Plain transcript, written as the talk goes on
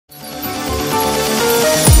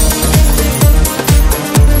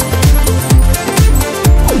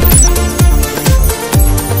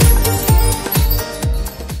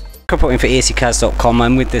reporting for ESCKAZ.com.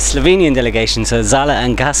 I'm with the Slovenian delegation, so Zala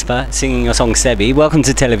and Gašper, singing your song Sebi. Welcome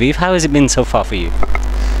to Tel Aviv. How has it been so far for you?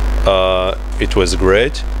 It was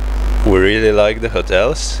great. We really liked the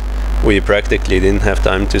hotels. We practically didn't have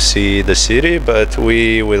time to see the city, but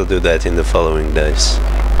we will do that in the following days.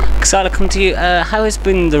 Zala, come to you. How has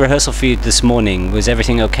been the rehearsal for you this morning? Was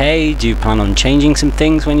everything okay? Do you plan on changing some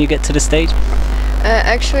things when you get to the stage?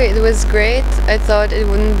 Actually, it was great. I thought it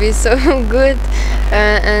wouldn't be so good,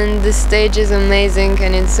 and the stage is amazing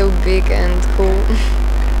and it's so big and cool.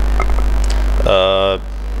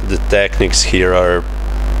 The techniques here are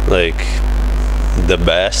like the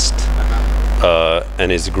best,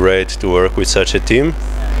 and it's great to work with such a team,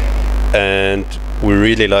 and we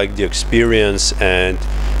really like the experience, and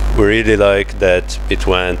we really like that it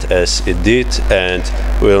went as it did, and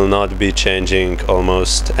will not be changing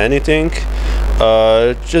almost anything.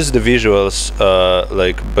 Just the visuals,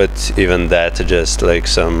 but even that, just like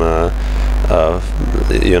some,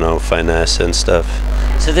 finesse and stuff.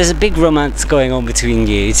 So there's a big romance going on between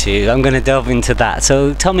you two. I'm going to delve into that.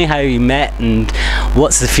 So tell me how you met and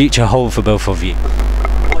what's the future hold for both of you?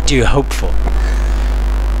 What do you hope for?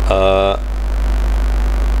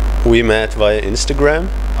 We met via Instagram.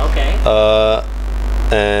 Okay.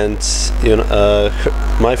 And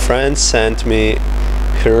my friend sent me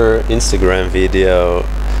her Instagram video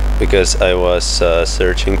because I was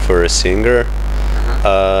searching for a singer,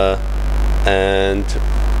 and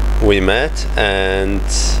we met, and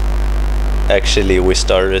actually we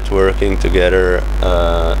started working together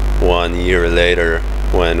 1 year later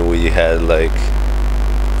when we had like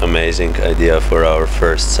amazing idea for our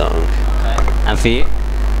first song. Okay. And for you?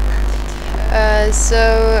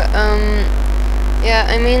 Yeah,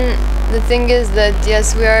 I mean, the thing is that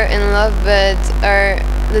yes, we are in love, but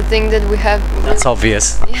the thing that we have, that's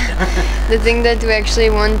obvious. Yeah, the thing that we actually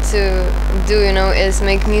want to do, is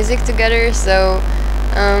make music together. So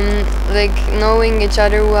like knowing each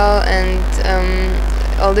other well, and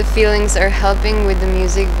all the feelings are helping with the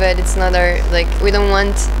music, but it's not we don't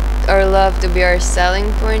want our love to be our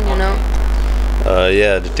selling point,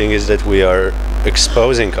 Yeah, the thing is that we are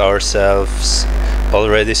exposing ourselves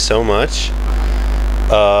already so much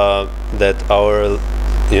that our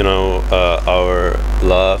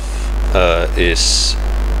love is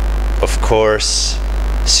of course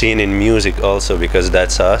seen in music also, because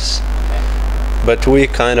that's us. But we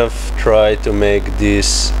kind of try to make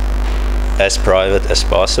this as private as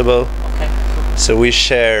possible. Okay. So we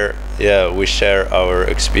share our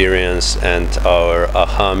experience and our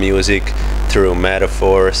aha music through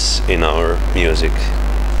metaphors in our music.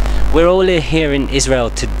 We're all here in Israel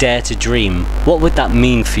to dare to dream. What would that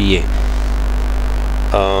mean for you?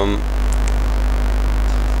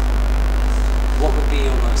 What would be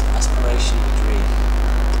your most aspirational dream?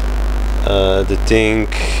 The thing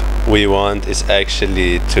we want is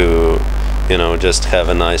actually to, just have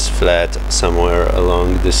a nice flat somewhere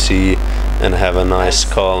along the sea and have a nice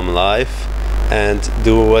calm life and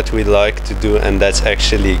do what we like to do, and that's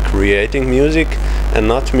actually creating music and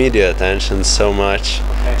not media attention so much.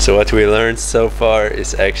 Okay. So what we learned so far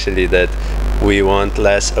is actually that we want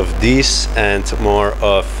less of this and more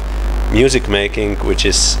of music making, which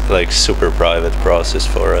is like super private process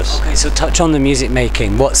for us. Okay, so touch on the music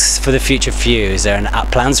making. What's for the future for you? Is there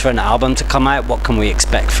plans for an album to come out? What can we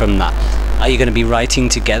expect from that? Are you going to be writing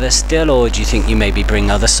together still, or do you think you maybe bring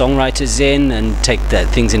other songwriters in and take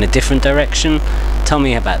things in a different direction? Tell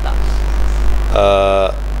me about that.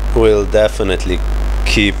 We'll definitely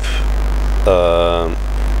keep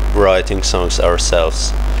writing songs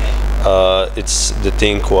ourselves. Okay. It's the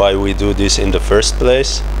thing why we do this in the first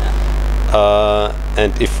place.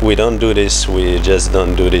 And if we don't do this, we just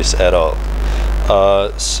don't do this at all.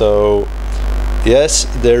 So yes,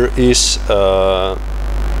 there is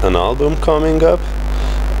an album coming up,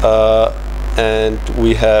 and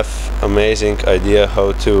we have amazing idea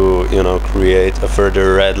how to create a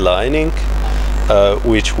further red lining,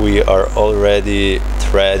 which we are already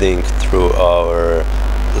threading through our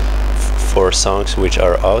 4 songs which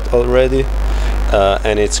are out already,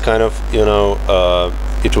 and it's kind of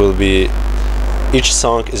it will be, each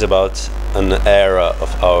song is about an era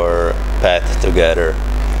of our path together.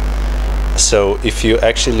 So if you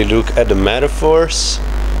actually look at the metaphors,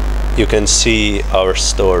 you can see our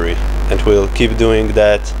story, and we'll keep doing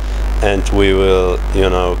that, and we will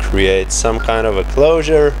create some kind of a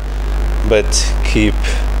closure, but keep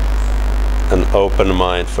an open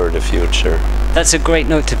mind for the future. That's a great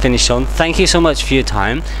note to finish on. Thank you so much for your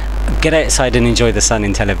time. Get outside and enjoy the sun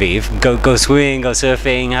in Tel Aviv. Go swimming, go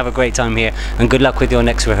surfing, have a great time here, and good luck with your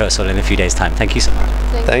next rehearsal in a few days' time. Thank you so much.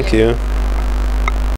 Thank you.